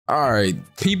All right,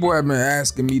 people have been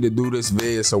asking me to do this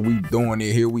vid, so we doing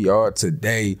it. Here we are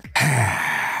today.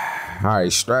 All right,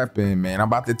 strap in, man. I'm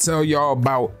about to tell y'all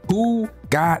about who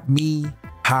got me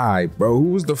high, bro. Who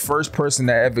was the first person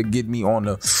to ever get me on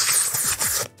the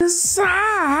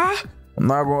side? I'm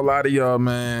not gonna lie to y'all,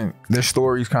 man. This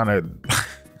story's kind of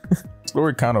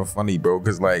funny, bro,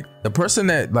 because like the person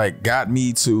that like got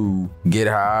me to get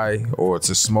high or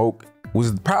to smoke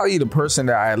was probably the person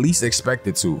that I at least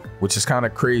expected to, which is kind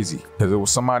of crazy because it was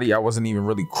somebody I wasn't even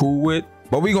really cool with.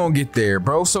 But we gonna get there,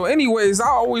 bro. So anyways, I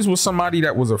always was somebody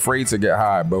that was afraid to get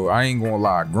high, bro. I ain't gonna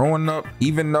lie. Growing up,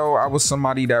 even though I was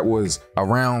somebody that was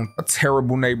around a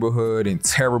terrible neighborhood and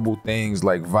terrible things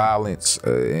like violence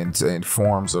and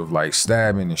forms of like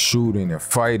stabbing and shooting and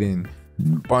fighting,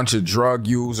 bunch of drug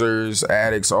users,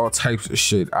 addicts, all types of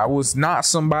shit. I was not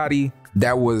somebody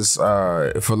that was,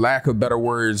 for lack of better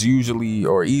words, usually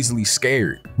or easily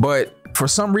scared. But for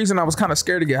some reason, I was kind of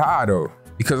scared to get high though,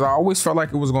 because I always felt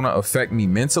like it was gonna affect me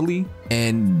mentally.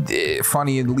 And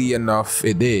funnily enough,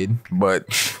 it did, but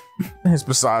it's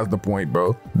besides the point,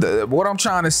 bro. What I'm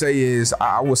trying to say is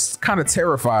I was kind of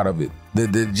terrified of it.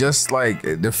 Just like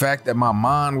the fact that my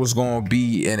mind was gonna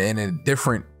be in a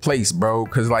different place, bro.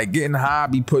 Cause like getting high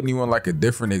be putting you in like a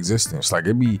different existence. Like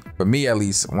it be, for me at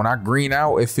least, when I green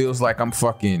out, it feels like I'm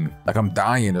fucking, like I'm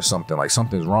dying or something. Like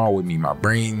something's wrong with me. My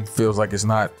brain feels like it's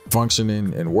not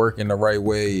functioning and working the right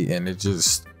way. And it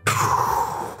just,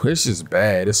 it's just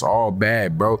bad. It's all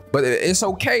bad, bro. But it's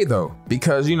okay though,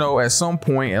 because you know, at some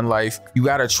point in life, you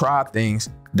gotta try things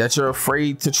that you're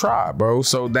afraid to try, bro.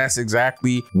 So that's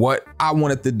exactly what I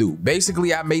wanted to do.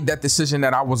 Basically, I made that decision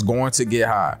that I was going to get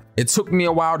high. It took me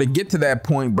a while to get to that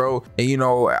point, bro. And you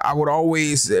know, I would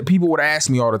always, people would ask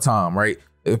me all the time, right?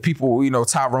 People, you know,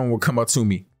 Tyrone would come up to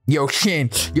me. Yo, Shin,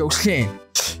 yo,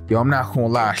 I'm not gonna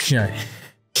lie, Shin.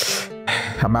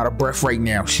 I'm out of breath right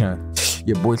now, Shin.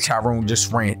 Your boy Tyrone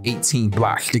just ran 18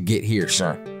 blocks to get here,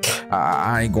 son.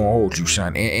 I ain't gonna hold you,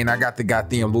 son. And I got the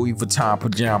goddamn Louis Vuitton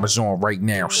pajamas on right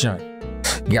now, son.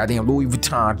 Goddamn Louis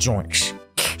Vuitton joints.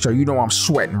 So you know I'm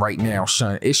sweating right now,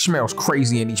 son. It smells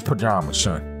crazy in these pajamas,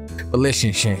 son. But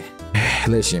listen, son.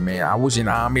 Listen, man, I was in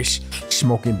Amish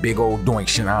smoking big old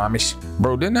doinks in Amish.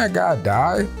 Bro, didn't that guy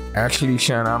die? Actually,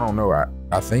 son, I don't know.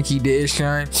 I think he did,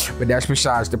 son, but that's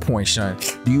besides the point, son.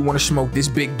 Do you want to smoke this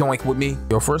big doink with me?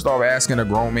 Yo, first off, asking a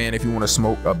grown man if you want to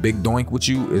smoke a big doink with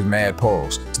you is mad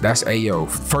pause. That's AO,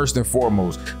 first and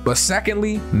foremost. But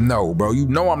secondly, no, bro. You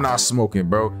know I'm not smoking,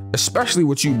 bro. Especially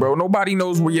with you, bro. Nobody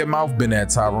knows where your mouth been at,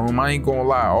 Tyrone. I ain't gonna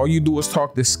lie. All you do is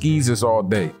talk to skeezers all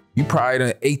day. You probably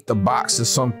done ate the box of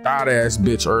some thought-ass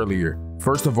bitch earlier.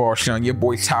 First of all, Sean, your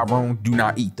boy Tyrone do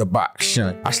not eat the box,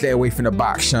 Sean. I stay away from the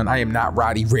box, Sean. I am not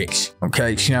Roddy Ricch,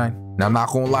 okay, Sean? Now, I'm not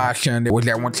gonna lie, Sean, there was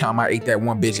that one time I ate that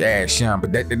one bitch ass, Sean,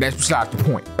 but that's besides the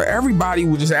point. But everybody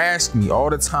would just ask me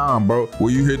all the time, bro, will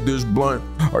you hit this blunt?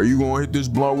 Are you gonna hit this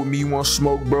blunt with me? You wanna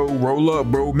smoke, bro? Roll up,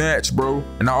 bro, match, bro.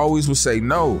 And I always would say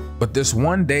no. But this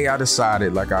one day I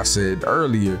decided, like I said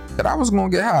earlier, that I was gonna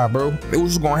get high, bro. It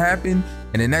was gonna happen.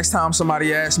 And the next time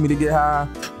somebody asked me to get high,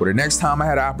 or the next time I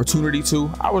had an opportunity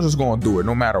to, I was just gonna do it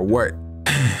no matter what.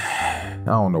 I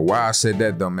don't know why I said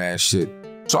that dumbass shit.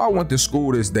 So I went to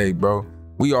school this day, bro.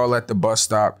 We all at the bus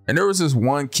stop. And there was this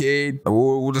one kid,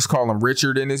 we'll just call him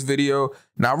Richard in this video.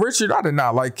 Now, Richard, I did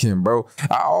not like him, bro.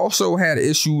 I also had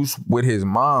issues with his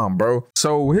mom, bro.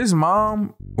 So his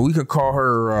mom, we could call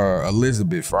her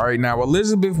Elizabeth, all right? Now,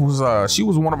 Elizabeth was, she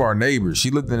was one of our neighbors.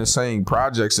 She lived in the same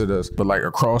projects as us, but like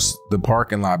across the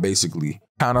parking lot, basically.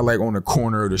 Kind of like on the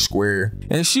corner of the square.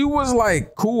 And she was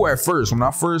like cool at first. When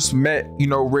I first met, you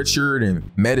know, Richard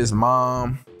and met his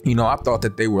mom, you know, I thought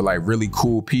that they were like really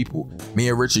cool people. Me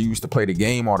and Richard used to play the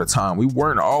game all the time. We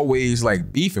weren't always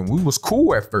like beefing. We was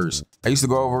cool at first. I used to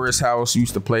go over his house,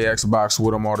 used to play Xbox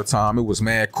with him all the time. It was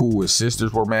mad cool. His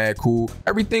sisters were mad cool.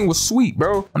 Everything was sweet,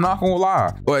 bro. I'm not gonna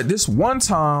lie. But this one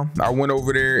time I went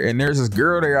over there and there's this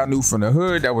girl that I knew from the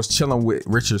hood that was chilling with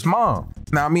Richard's mom.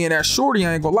 Now, me and that shorty,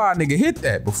 I ain't gonna lie, nigga hit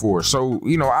that before. So,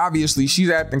 you know, obviously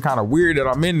she's acting kind of weird that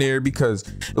I'm in there because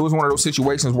it was one of those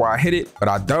situations where I hit it, but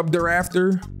I dubbed her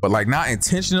after, but like not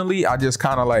intentionally. I just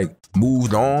kind of like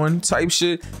moved on type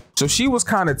shit. So she was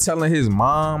kind of telling his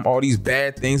mom all these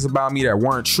bad things about me that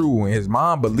weren't true, and his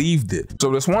mom believed it.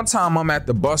 So this one time I'm at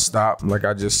the bus stop, like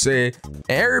I just said, and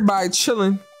everybody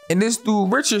chilling, and this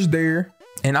dude Richard's there.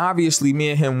 And obviously me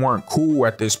and him weren't cool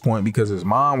at this point because his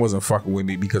mom wasn't fucking with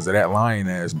me because of that lying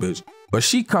ass bitch. But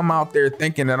she come out there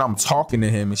thinking that I'm talking to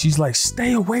him, and she's like,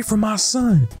 stay away from my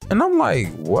son. And I'm like,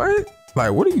 what?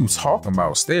 Like, what are you talking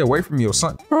about? Stay away from your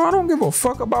son. Bro, I don't give a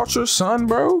fuck about your son,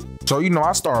 bro. So, you know,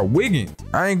 I start wigging.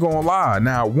 I ain't gonna lie.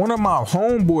 Now, one of my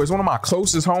homeboys, one of my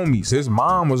closest homies, his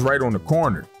mom was right on the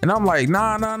corner. And I'm like,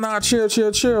 nah,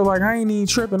 chill. Like, I ain't even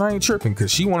tripping.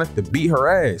 Cause she wanted to beat her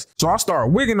ass. So I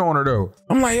start wigging on her though.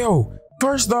 I'm like, yo,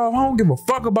 first off, I don't give a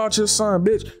fuck about your son,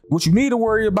 bitch. What you need to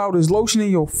worry about is lotion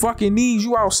in your fucking knees.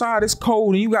 You outside, it's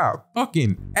cold, and you got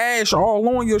fucking ash all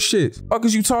on your shit. Fuck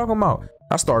is you talking about?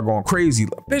 I start going crazy.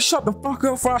 Like, bitch, shut the fuck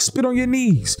up before I spit on your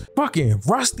knees. Fucking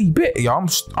rusty bitch. Yo,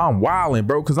 I'm wilding,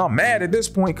 bro, because I'm mad at this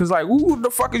point. Because, like, who the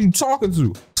fuck are you talking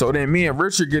to? So then me and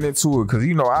Richard get into it because,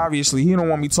 you know, obviously he don't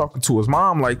want me talking to his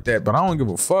mom like that, but I don't give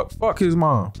a fuck. Fuck his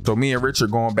mom. So me and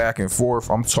Richard going back and forth.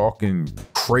 I'm talking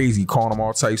crazy, calling him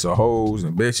all types of hoes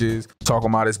and bitches. Talking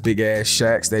about his big ass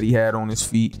shacks that he had on his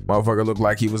feet. Motherfucker looked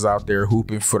like he was out there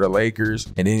hooping for the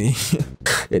Lakers. And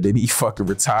then he fucking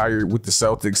retired with the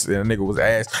Celtics and the nigga was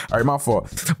ass. All right, my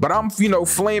fault. But I'm, you know,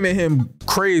 flaming him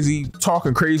crazy,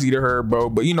 talking crazy to her, bro.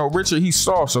 But, you know, Richard, he's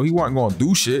soft, so he wasn't gonna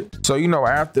do shit. So, you know,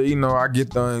 after, you know, I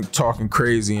get done talking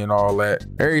crazy and all that,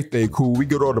 everything cool. We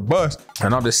get on the bus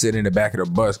and I'm just sitting in the back of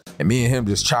the bus and me and him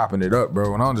just chopping it up,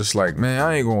 bro. And I'm just like, man,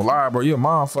 I ain't gonna lie, bro. Your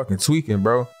mom fucking tweaking,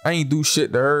 bro. I ain't do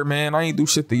shit to her, man. I ain't do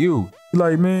shit to you. He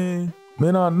like, man,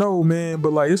 I know, man,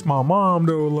 but like, it's my mom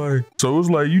though, like, so it's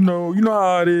like, you know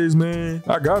how it is, man.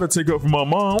 I gotta take up for my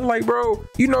mom. I'm like, bro,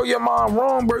 you know your mom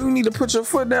wrong, bro. You need to put your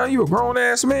foot down. You a grown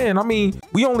ass man. I mean,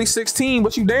 we only 16,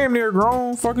 but you damn near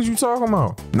grown. Fuck is you talking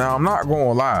about? Now, I'm not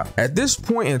gonna lie. At this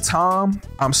point in time,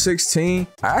 I'm 16.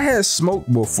 I had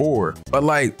smoked before, but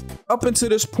like up until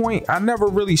this point, I never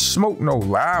really smoked no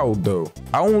loud though.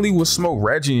 I only would smoke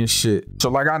Reggie and shit. So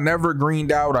like, I never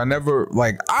greened out. I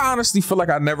honestly feel like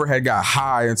I never had got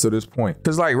high until this point.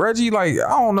 Cause like Reggie, like,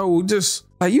 I don't know, just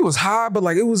like he was high, but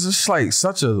like it was just like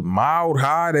such a mild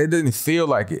high that it didn't feel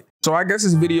like it. So I guess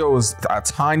this video is a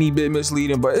tiny bit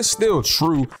misleading, but it's still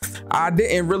true. I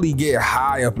didn't really get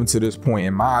high up until this point,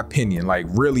 in my opinion, like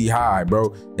really high,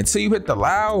 bro. Until you hit the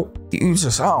loud, you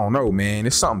just, I don't know, man.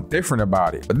 There's something different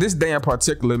about it. But this day in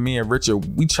particular, me and Richard,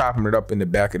 we chopping it up in the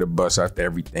back of the bus after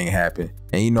everything happened.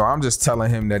 And, you know, I'm just telling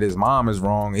him that his mom is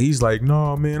wrong. And he's like,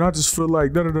 no, man, I just feel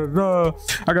like I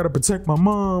gotta protect my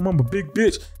mom. I'm a big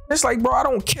bitch. It's like, bro, I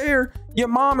don't care. Your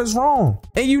mom is wrong.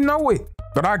 And you know it.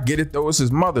 But I get it though, it's his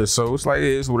mother, so it's like, it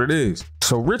is what it is.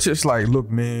 So Richard's like,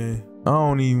 look, man, I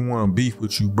don't even want to beef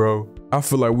with you, bro. I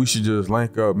feel like we should just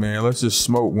link up, man. Let's just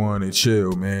smoke one and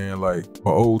chill, man, like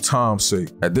for old time's sake.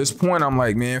 At this point, I'm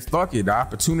like, man, fuck it. The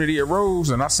opportunity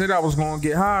arose and I said I was gonna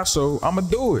get high, so I'ma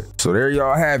do it. So there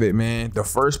y'all have it, man. The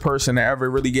first person to ever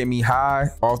really get me high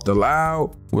off the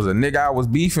loud was a nigga I was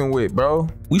beefing with, bro.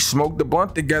 We smoked the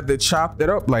blunt together, chopped it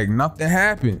up like nothing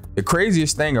happened. The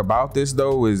craziest thing about this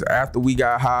though is after we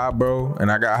got high, bro, and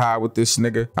I got high with this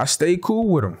nigga, I stayed cool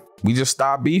with him. We just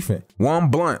stopped beefing.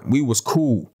 One blunt, we was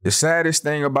cool. The saddest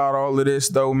thing about all of this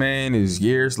though, man, is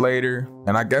years later,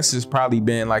 and I guess it's probably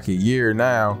been like a year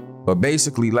now, but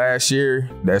basically last year,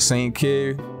 that same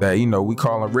kid that, you know, we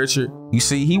call him Richard, you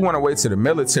see, he went away to the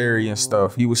military and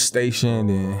stuff. He was stationed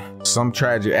and some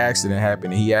tragic accident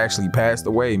happened and he actually passed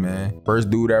away, man. First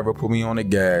dude ever put me on the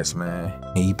gas, man,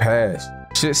 and he passed.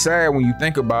 Shit's sad when you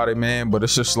think about it, man, but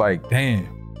it's just like,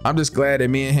 damn. I'm just glad that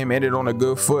me and him ended on a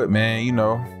good foot, man, you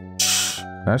know.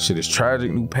 That shit is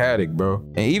tragic, new Paddock, bro.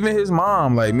 And even his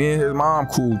mom, like me and his mom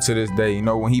cool to this day. You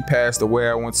know, when he passed away,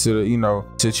 I went to the, you know,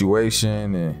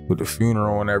 situation and with the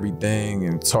funeral and everything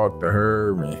and talked to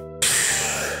her.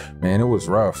 And man, it was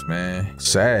rough, man.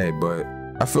 Sad, but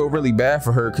I feel really bad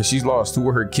for her because she's lost 2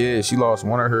 of her kids. She lost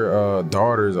one of her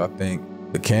daughters, I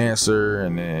think, to cancer,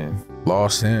 and then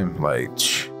lost him. Like,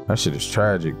 that shit is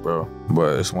tragic, bro.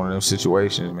 But it's one of them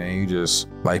situations, man. You just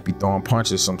like be throwing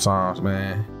punches sometimes,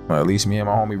 man. At least me and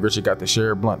my homie Richard got to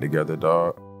share a blunt together,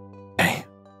 dog.